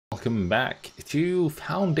welcome back to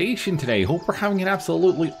Foundation today. Hope we're having an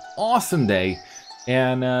absolutely awesome day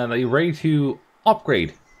and that you're ready to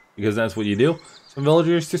upgrade, because that's what you do. Some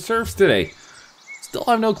villagers to serfs today. Still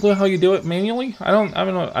have no clue how you do it manually.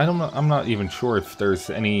 I'm not even sure if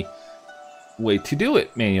there's any way to do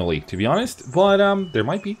it manually, to be honest, but there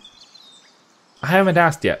might be. I haven't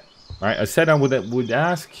asked yet. Right? I said I would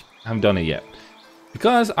ask. I haven't done it yet.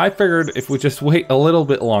 Because I figured if we just wait a little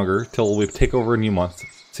bit longer till we take over a new month.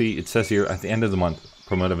 See, it says here at the end of the month,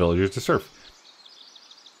 promote a villager to serf.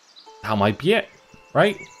 That might be it,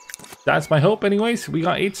 right? That's my hope anyways. We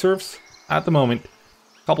got 8 serfs at the moment.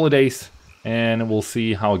 A couple of days, and we'll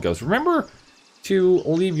see how it goes. Remember to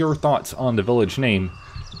leave your thoughts on the village name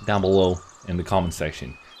down below in the comment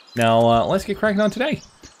section. Now, let's get cracking on today.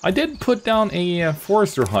 I did put down a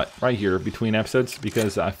forester hut right here between episodes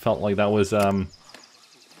because I felt like that was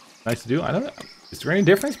nice to do. I don't know. Is there any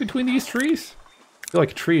difference between these trees? I feel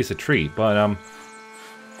like a tree is a tree, but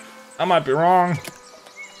I might be wrong.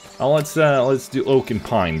 Let's do oak and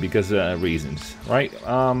pine because reasons, right?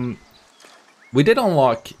 We did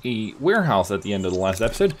unlock a warehouse at the end of the last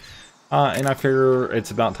episode, and I figure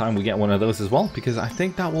it's about time we get one of those as well because I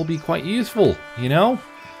think that will be quite useful, you know.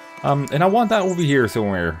 And I want that over here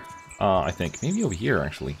somewhere. I think maybe over here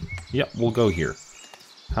actually. Yep, we'll go here.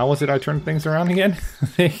 How was it I turned things around again?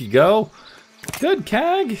 There you go. Good,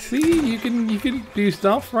 CAG. See, you can do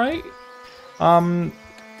stuff, right?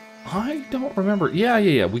 I don't remember.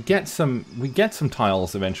 Yeah. We get some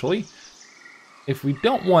tiles eventually. If we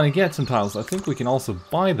don't want to get some tiles, I think we can also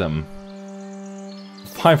buy them.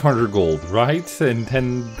 500 gold, right? And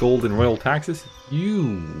 10 gold in royal taxes.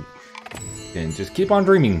 You can just keep on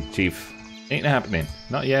dreaming, Chief. Ain't happening.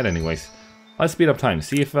 Not yet, anyways. Let's speed up time.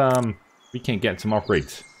 See if we can't get some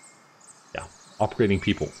upgrades. Yeah, upgrading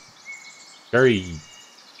people. Very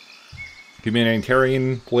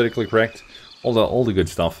humanitarian, politically correct, all the good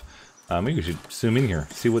stuff. Maybe we should zoom in here,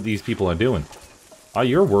 see what these people are doing. Oh,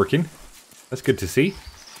 you're working. That's good to see.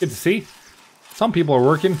 Good to see. Some people are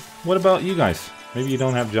working. What about you guys? Maybe you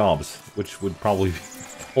don't have jobs, which would probably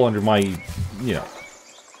fall under my, you know,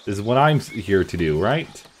 this is what I'm here to do, right?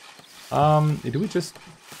 Do we just...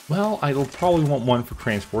 Well, I'll probably want one for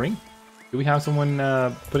transporting. Do we have someone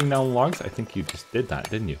putting down logs? I think you just did that,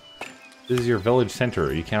 didn't you? This is your village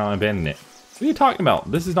center. You cannot abandon it. What are you talking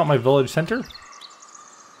about? This is not my village center?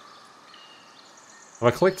 Have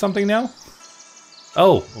I clicked something now?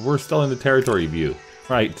 Oh, we're still in the territory view.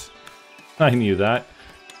 Right. I knew that.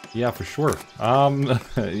 Yeah, for sure.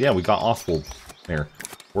 Yeah, we got Oswald there.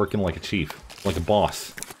 Working like a chief. Like a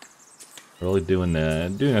boss. Really doing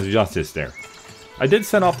us justice there. I did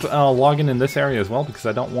set up login in this area as well because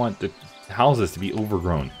I don't want the houses to be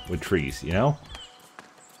overgrown with trees, you know?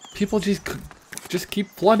 People just keep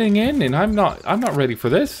flooding in and I'm not ready for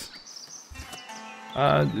this.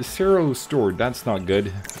 Zero stored, that's not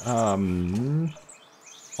good. Well,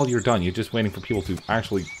 you're done. You're just waiting for people to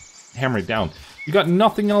actually hammer it down. You got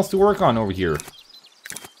nothing else to work on over here.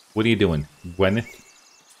 What are you doing, Gwyneth?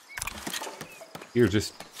 You're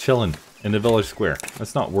just chilling in the village square.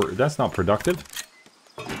 That's not productive.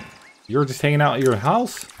 You're just hanging out at your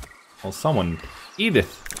house? Well, someone...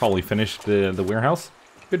 Edith probably finished the warehouse.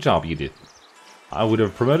 Good job, Edith. I would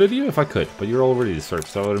have promoted you if I could, but you're already the serf,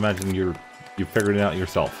 so I would imagine you figured it out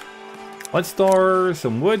yourself. Let's store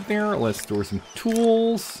some wood there. Let's store some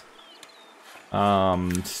tools.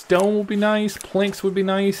 Stone would be nice. Planks would be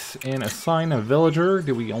nice. And assign a villager.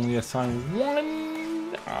 Do we only assign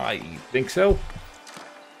one? I think so.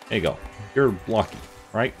 There you go. You're lucky,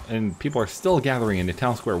 right? And people are still gathering in the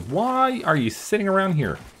town square. Why are you sitting around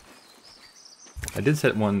here? I did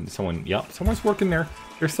set someone, yep, someone's working there.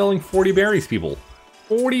 They're selling 40 berries, people.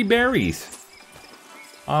 40 berries.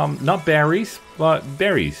 Not berries, but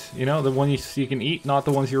berries. You know, the ones you can eat, not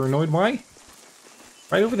the ones you're annoyed by.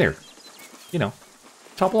 Right over there. You know,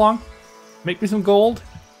 chop along. Make me some gold.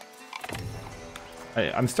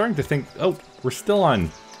 I'm starting to think, oh, we're still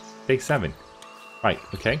on day 7. Right,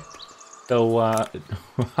 okay. So,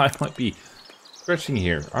 I might be stretching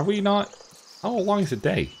here. Are we not? How long is a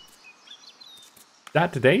day?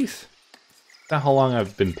 That today's? Is that how long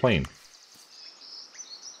I've been playing?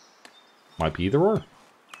 Might be either or.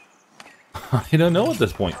 I don't know at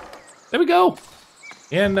this point. There we go!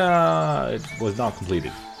 And, it was not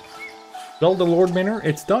completed. Build the Lord Manor,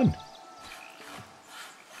 it's done.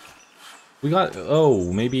 We got,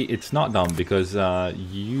 oh, maybe it's not done because,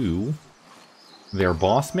 you... Their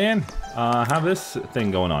boss man, have this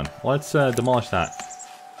thing going on. Let's demolish that.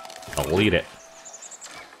 Delete it.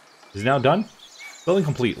 Is it now done? Building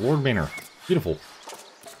complete. Lord Manor. Beautiful.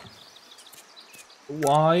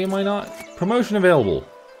 Why am I not? Promotion available.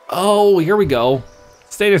 Oh, here we go.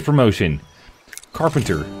 Status promotion.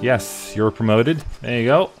 Carpenter. Yes, you're promoted. There you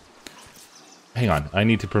go. Hang on. I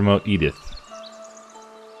need to promote Edith.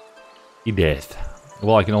 Edith.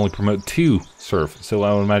 Well, I can only promote 2 serf, so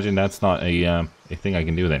I would imagine that's not a thing I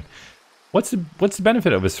can do then. What's the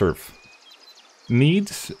benefit of a serf?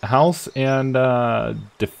 Needs, house, and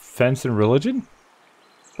defense and religion?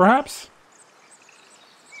 Perhaps?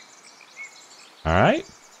 Alright.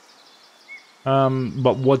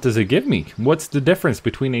 But what does it give me? What's the difference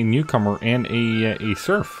between a newcomer and a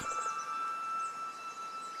serf?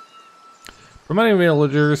 Promoting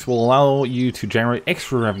villagers will allow you to generate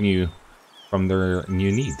extra revenue from their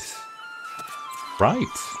new needs. Right.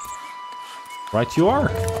 Right you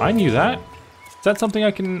are. I knew that. Is that something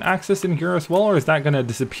I can access in here as well, or is that going to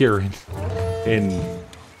disappear in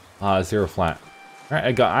Zero Flat? Alright,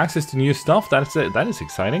 I got access to new stuff. That's it. That is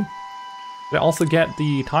exciting. Did I also get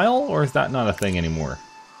the tile, or is that not a thing anymore?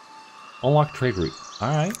 Unlock trade route.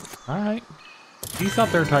 Alright, alright. Peace out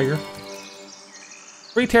there, Tiger.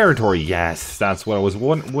 Free territory. Yes, that's what I was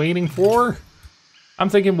waiting for. I'm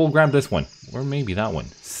thinking we'll grab this one. Or maybe that one.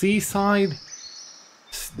 Seaside.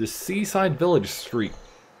 The Seaside Village Street.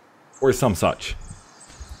 Or some such.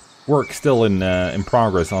 Work still in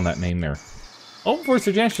progress on that name there. Open for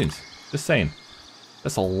suggestions. Just saying.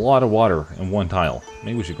 That's a lot of water in one tile.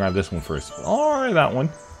 Maybe we should grab this one first. Or that one.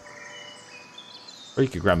 Or you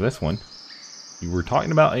could grab this one. You were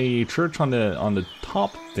talking about a church on the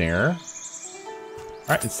top there.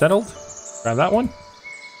 Alright, it's settled. Grab that one.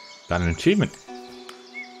 Got an achievement.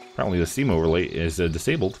 Apparently the steam overlay is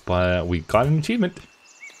disabled, but we got an achievement.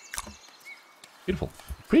 Beautiful.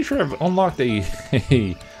 Pretty sure I've unlocked a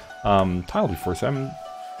tile before, so I'm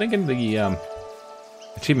thinking the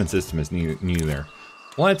achievement system is new there.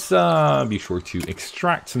 Let's be sure to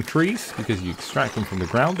extract some trees, because you extract them from the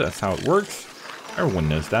ground. That's how it works. Everyone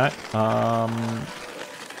knows that.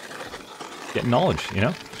 Get knowledge, you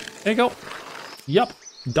know? There you go. Yup,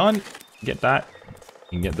 done. Get that.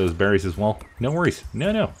 You can get those berries as well. No worries.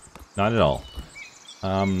 No, not at all.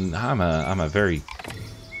 I'm a very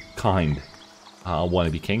kind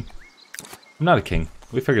wannabe king. I'm not a king.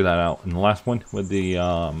 We figured that out in the last one with the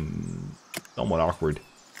somewhat awkward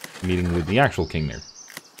meeting with the actual king there.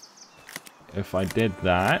 If I did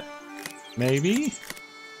that, maybe,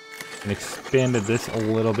 and expanded this a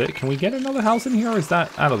little bit, can we get another house in here, or is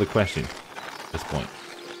that out of the question at this point?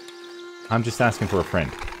 I'm just asking for a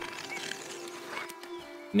friend.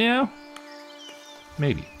 Yeah,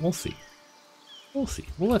 maybe. We'll see. We'll see.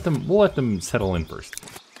 We'll let them settle in first.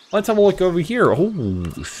 Let's have a look over here. Oh,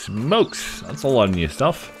 smokes! That's a lot of new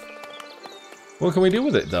stuff. What can we do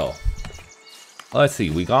with it though? Let's see.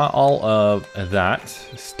 We got all of that.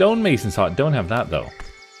 Stonemason's hut. Don't have that though.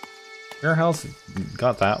 Warehouse.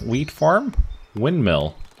 Got that. Wheat farm.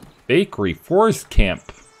 Windmill. Bakery. Forest camp.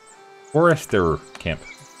 Forester camp.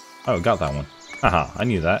 Oh, got that one. Haha, I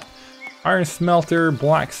knew that. Iron smelter,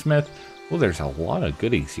 blacksmith. Oh, there's a lot of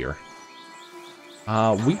goodies here.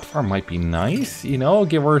 Wheat farm might be nice, you know,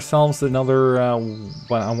 give ourselves another,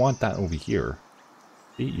 but I want that over here.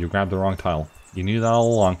 See, you grabbed the wrong tile. You knew that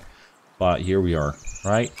all along, but here we are,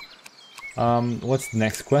 right? What's the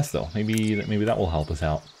next quest though? Maybe that will help us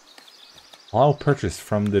out. Allow purchase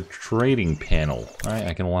from the trading panel. Alright,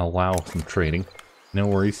 I can allow some trading. No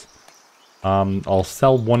worries. I'll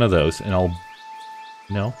sell one of those and I'll...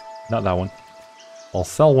 No, not that one. I'll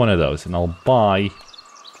sell one of those and I'll buy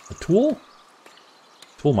a tool?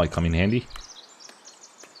 Tool might come in handy.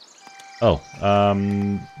 Oh,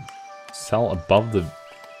 sell above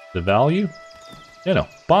the value? No,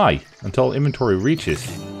 buy until inventory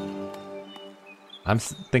reaches. I'm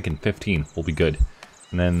thinking 15 will be good.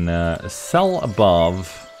 And then sell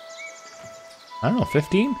above, I don't know,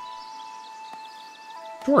 15?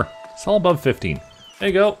 Sure, sell above 15. There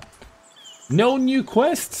you go. No new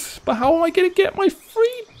quests, but how am I going to get my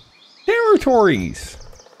free territories?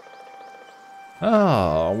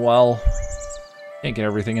 Oh, well, can't get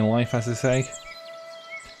everything in life, as I say.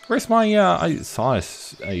 Where's my, I saw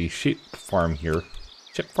a sheep farm here.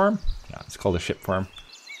 Ship farm? Yeah, it's called a ship farm.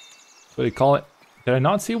 What do you call it? Did I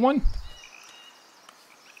not see one?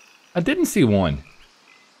 I didn't see one.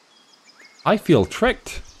 I feel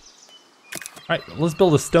tricked. Alright, let's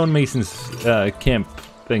build a stonemason's camp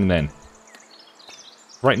thing then.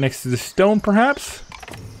 Right next to the stone, perhaps?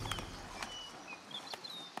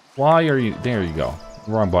 Why are you... There you go.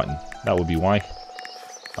 Wrong button. That would be why.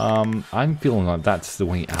 I'm feeling like that's the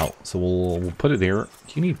way out. So we'll put it there.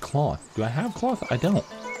 You need cloth. Do I have cloth? I don't.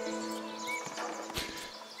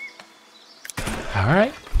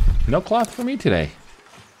 Alright. No cloth for me today.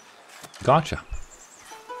 Gotcha.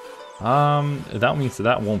 That means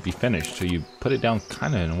that won't be finished. So you put it down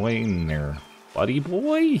kind of in a way in there, buddy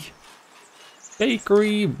boy.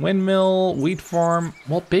 Bakery, windmill, wheat farm.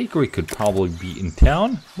 Well, bakery could probably be in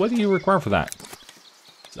town. What do you require for that?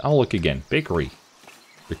 So I'll look again. Bakery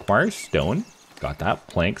requires stone. Got that.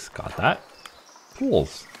 Planks. Got that.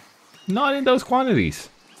 Tools. Not in those quantities.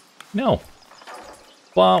 No.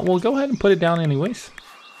 But we'll go ahead and put it down anyways.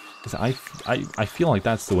 Because I feel like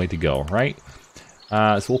that's the way to go, right?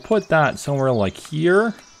 So we'll put that somewhere like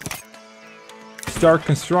here. Start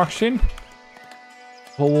construction.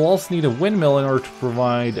 But we'll also need a windmill in order to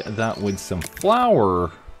provide that with some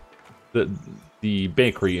flour. The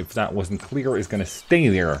bakery, if that wasn't clear, is going to stay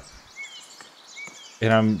there.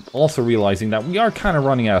 And I'm also realizing that we are kind of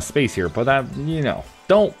running out of space here, but that, you know,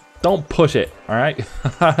 don't push it, all right?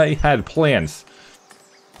 I had plans.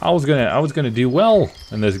 I was gonna do well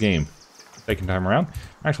in this game. Second time around.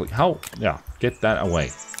 Actually, yeah, get that away.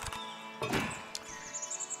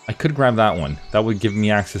 I could grab that one. That would give me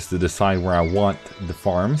access to decide where I want the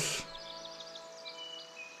farms.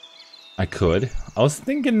 I could. I was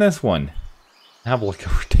thinking this one. Have like a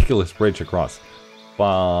ridiculous bridge across. But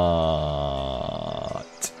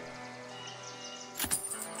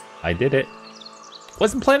I did it.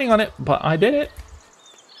 Wasn't planning on it, but I did it.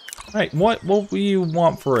 Alright, what do you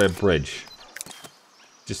want for a bridge?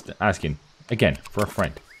 Just asking. Again, for a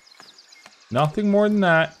friend. Nothing more than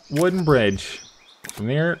that. Wooden bridge. From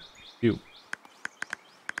there to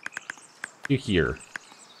here.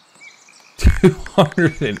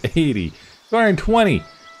 280. 220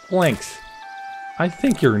 planks. I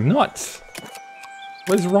think you're nuts.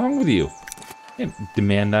 What is wrong with you? Can't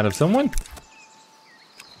demand that of someone.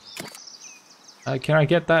 Can I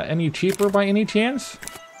get that any cheaper by any chance?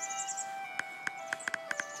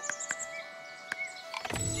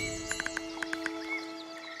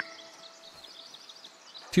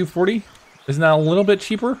 $240? Isn't that a little bit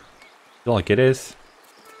cheaper? I feel like it is.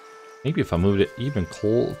 Maybe if I moved it even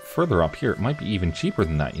further up here, it might be even cheaper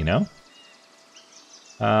than that, you know?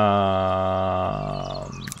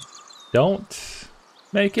 Don't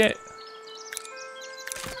make it.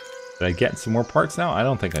 Did I get some more parts now? I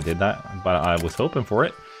don't think I did that, but I was hoping for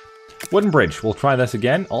it. Wooden bridge. We'll try this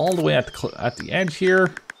again. All the way at the edge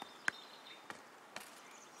here.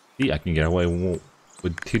 See, I can get away with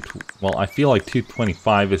well, I feel like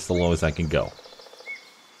 225 is the lowest I can go.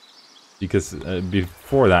 Because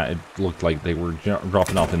before that, it looked like they were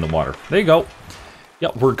dropping off in the water. There you go.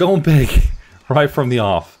 Yep, we're going big right from the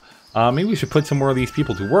off. Maybe we should put some more of these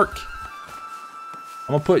people to work.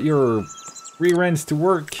 I'm gonna put your re-rents to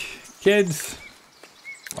work, kids.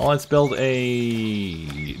 Well, let's build a...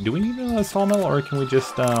 Do we need a sawmill, or can we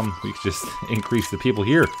just increase the people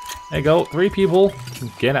here? There you go, 3 people.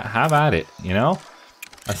 Have at it, you know?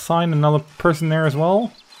 Assign another person there as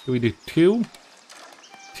well. Do we do 2?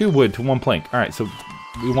 2 wood to 1 plank. Alright, so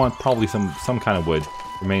we want probably some kind of wood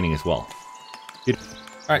remaining as well.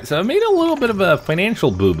 Alright, so I made a little bit of a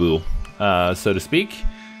financial boo-boo, so to speak.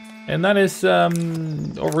 And that is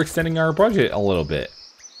overextending our budget a little bit.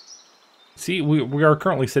 See, we are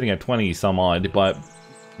currently sitting at 20 some odd, but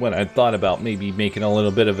when I thought about maybe making a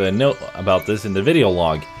little bit of a note about this in the video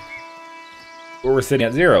log, we're sitting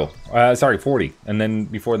at 0. Sorry, 40. And then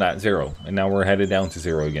before that, 0. And now we're headed down to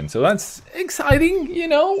 0 again. So that's exciting, you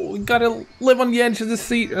know. We gotta live on the edge of the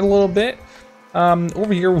seat a little bit.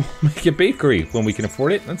 Over here, we'll make a bakery when we can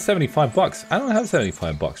afford it. That's 75 bucks. I don't have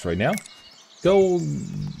 75 bucks right now. Go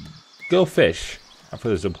fish. After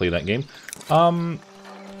this, I'll play that game.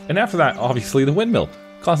 And after that, obviously, the windmill,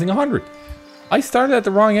 costing 100. I started at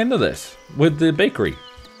the wrong end of this with the bakery.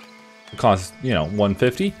 It costs, you know,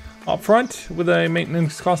 150 up front with a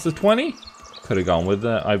maintenance cost of 20. Could have gone with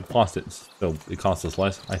I've lost it, so it costs us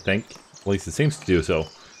less, I think. At least it seems to do so.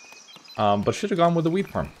 But should have gone with the wheat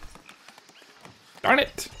farm. Darn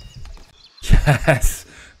it! Yes!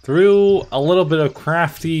 Through a little bit of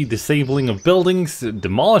crafty disabling of buildings,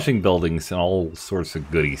 demolishing buildings, and all sorts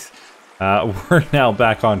of goodies. We're now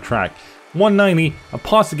back on track. 190. I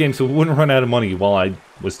paused the game so we wouldn't run out of money while I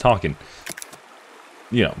was talking.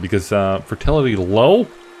 You know, because fertility low?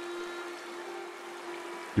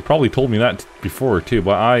 You probably told me that before too,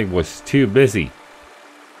 but I was too busy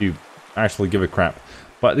to actually give a crap.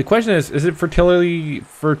 But the question is it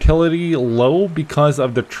fertility low because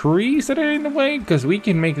of the trees that are in the way? Because we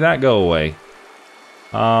can make that go away.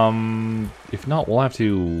 If not, we'll have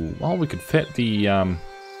to... Well, we could fit the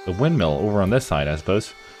windmill over on this side, I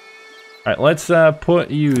suppose. Alright, let's put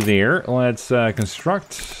you there. Let's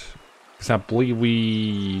construct. Because I believe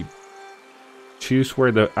we choose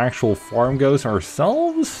where the actual farm goes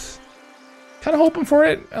ourselves. Kind of hoping for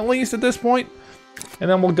it, at least at this point. And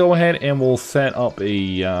then we'll go ahead and we'll set up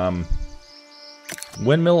a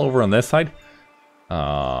windmill over on this side.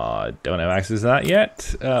 Don't have access to that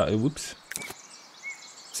yet. Whoops.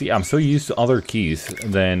 See, I'm so used to other keys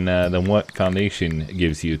than what Foundation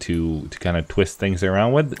gives you to kind of twist things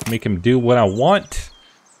around with, make them do what I want.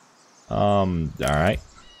 All right,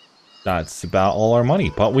 that's about all our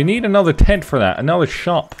money. But we need another tent for that, another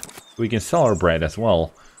shop. We can sell our bread as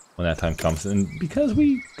well when that time comes. And because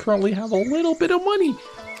we currently have a little bit of money,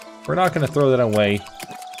 we're not going to throw that away.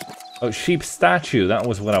 Oh, sheep statue. That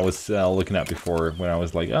was what I was looking at before when I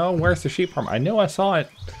was like, oh, where's the sheep farm? I know I saw it.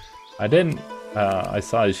 I didn't. I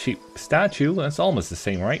saw a sheep statue. That's almost the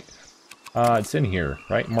same, right? It's in here,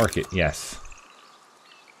 right? Market, yes.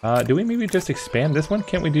 Do we maybe just expand this one?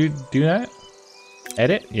 Can't we do that?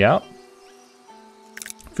 Edit? Yeah.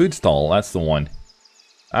 Food stall, that's the one.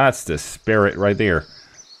 That's the spirit right there.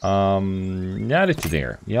 Add it to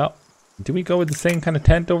there. Yep. Do we go with the same kind of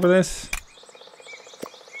tent over this?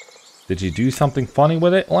 Did you do something funny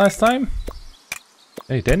with it last time?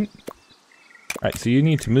 Hey, didn't? Alright, so you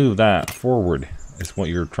need to move that forward, is what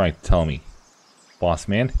you're trying to tell me, boss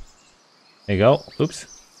man. There you go. Oops.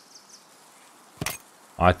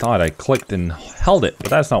 I thought I clicked and held it, but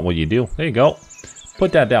that's not what you do. There you go.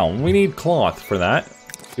 Put that down. We need cloth for that.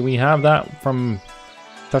 Do we have that from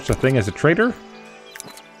such a thing as a trader?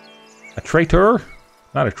 A traitor?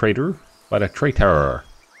 Not a trader, but a traitor.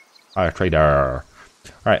 A trader.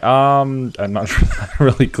 Alright, I'm not sure that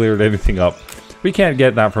really cleared anything up. We can't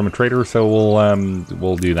get that from a trader, so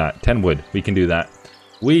we'll do that. 10 wood. We can do that.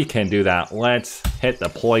 We can do that. Let's hit the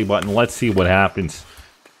play button. Let's see what happens.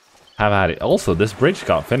 Have at it. Also, this bridge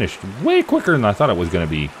got finished way quicker than I thought it was going to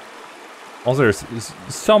be. Also, there's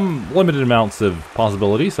some limited amounts of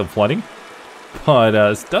possibilities of flooding. But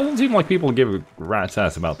it doesn't seem like people give a rat's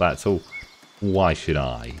ass about that, so why should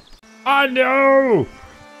I? Oh no!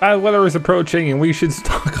 Bad weather is approaching and we should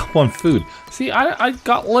stock up on food. See, I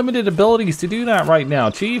got limited abilities to do that right now,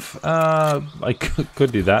 Chief. I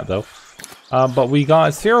could do that, though. But we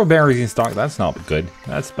got 0 berries in stock. That's not good.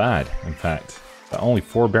 That's bad, in fact. Only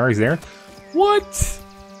 4 berries there. What?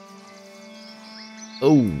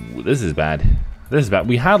 Oh, this is bad. This is bad.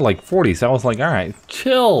 We had like 40, so I was like, alright,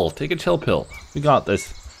 chill. Take a chill pill. We got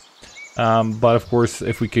this. But of course,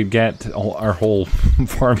 if we could get our whole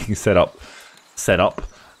farming set up,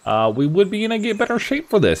 we would be in a better shape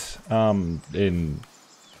for this. Before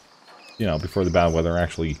the bad weather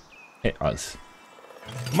actually hit us.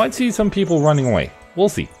 Might see some people running away. We'll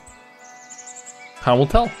see. Time will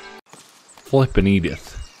tell. Flippin'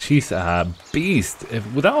 Edith. She's a beast.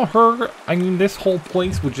 Without her, I mean, this whole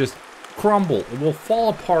place would just crumble. It will fall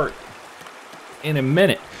apart in a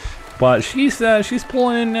minute. But she's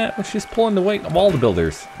pulling the weight of all the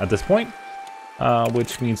builders at this point,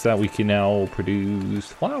 which means that we can now produce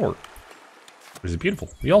flour, which is beautiful.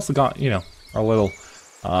 We also got our little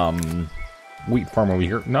wheat farm over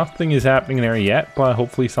here. Nothing is happening there yet, but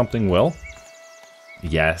hopefully something will.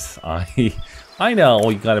 Yes, I know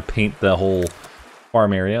you got to paint the whole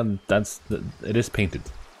farm area. It is painted.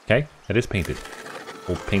 Okay, it is painted.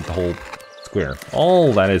 We'll paint the whole square.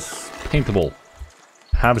 All that is paintable.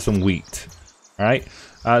 Have some wheat. All right.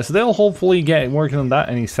 So they'll hopefully get working on that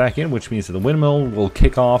any second, which means that the windmill will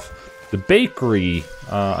kick off. The bakery,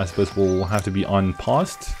 I suppose, will have to be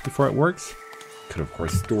unpaused before it works. Could of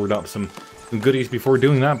course stored up some goodies before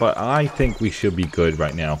doing that, but I think we should be good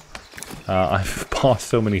right now. I've paused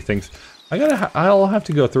so many things. I'll have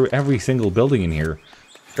to go through every single building in here,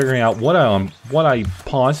 figuring out what I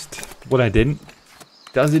paused, what I didn't.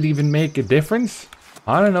 Does it even make a difference?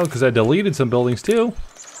 I don't know, because I deleted some buildings too.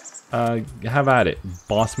 Have at it,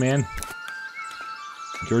 boss man.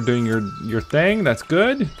 You're doing your thing. That's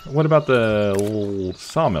good. What about the little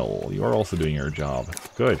sawmill? You're also doing your job.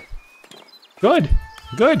 Good. Good.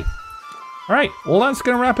 Good. All right. Well, that's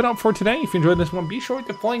gonna wrap it up for today. If you enjoyed this one, be sure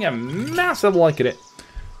to fling a massive like at it.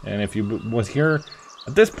 And if you was here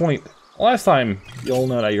at this point last time, you'll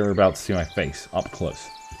know that you're about to see my face up close,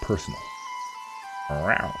 personal.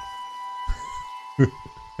 Wow.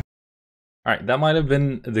 Alright, that might have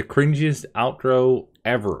been the cringiest outro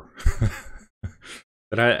ever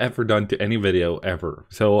that I ever done to any video ever.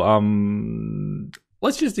 So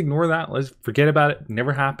let's just ignore that. Let's forget about it.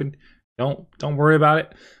 Never happened. Don't worry about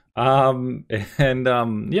it.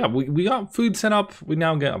 Yeah, we got food set up. We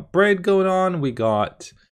now got bread going on. We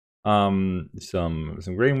got some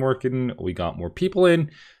grain working. We got more people in.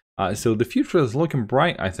 So the future is looking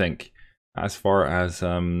bright, I think. As far as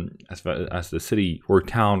the city or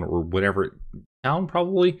town or whatever town,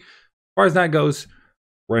 probably as far as that goes,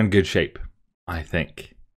 we're in good shape, I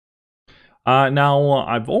think. Now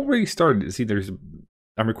I've already started to see there's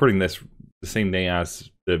I'm recording this the same day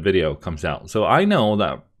as the video comes out. So I know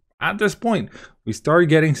that at this point, we started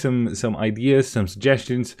getting some ideas, some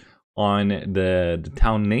suggestions on the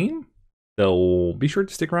town name. So be sure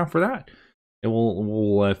to stick around for that. And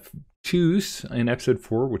we'll choose in episode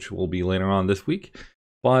 4, which will be later on this week.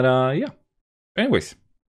 But yeah. Anyways,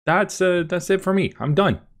 that's it for me. I'm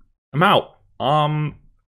done. I'm out.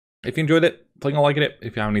 If you enjoyed it, click on like it.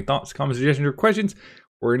 If you have any thoughts, comments, suggestions, or questions,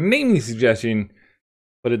 or a naming suggestion,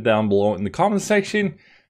 put it down below in the comment section.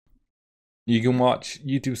 You can watch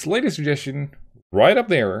YouTube's latest suggestion right up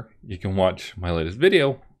there. You can watch my latest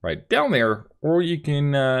video right down there, or you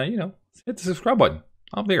can hit the subscribe button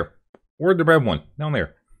up there, or the red one down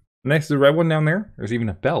there. Next to the red one down there, there's even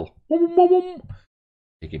a bell.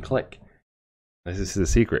 You can click. This is the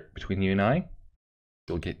secret between you and I.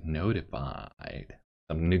 You'll get notified.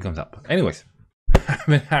 Something new comes up. Anyways, I've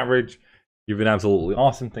been Average. You've been absolutely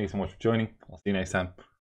awesome. Thanks so much for joining. I'll see you next time.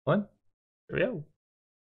 One, here we go.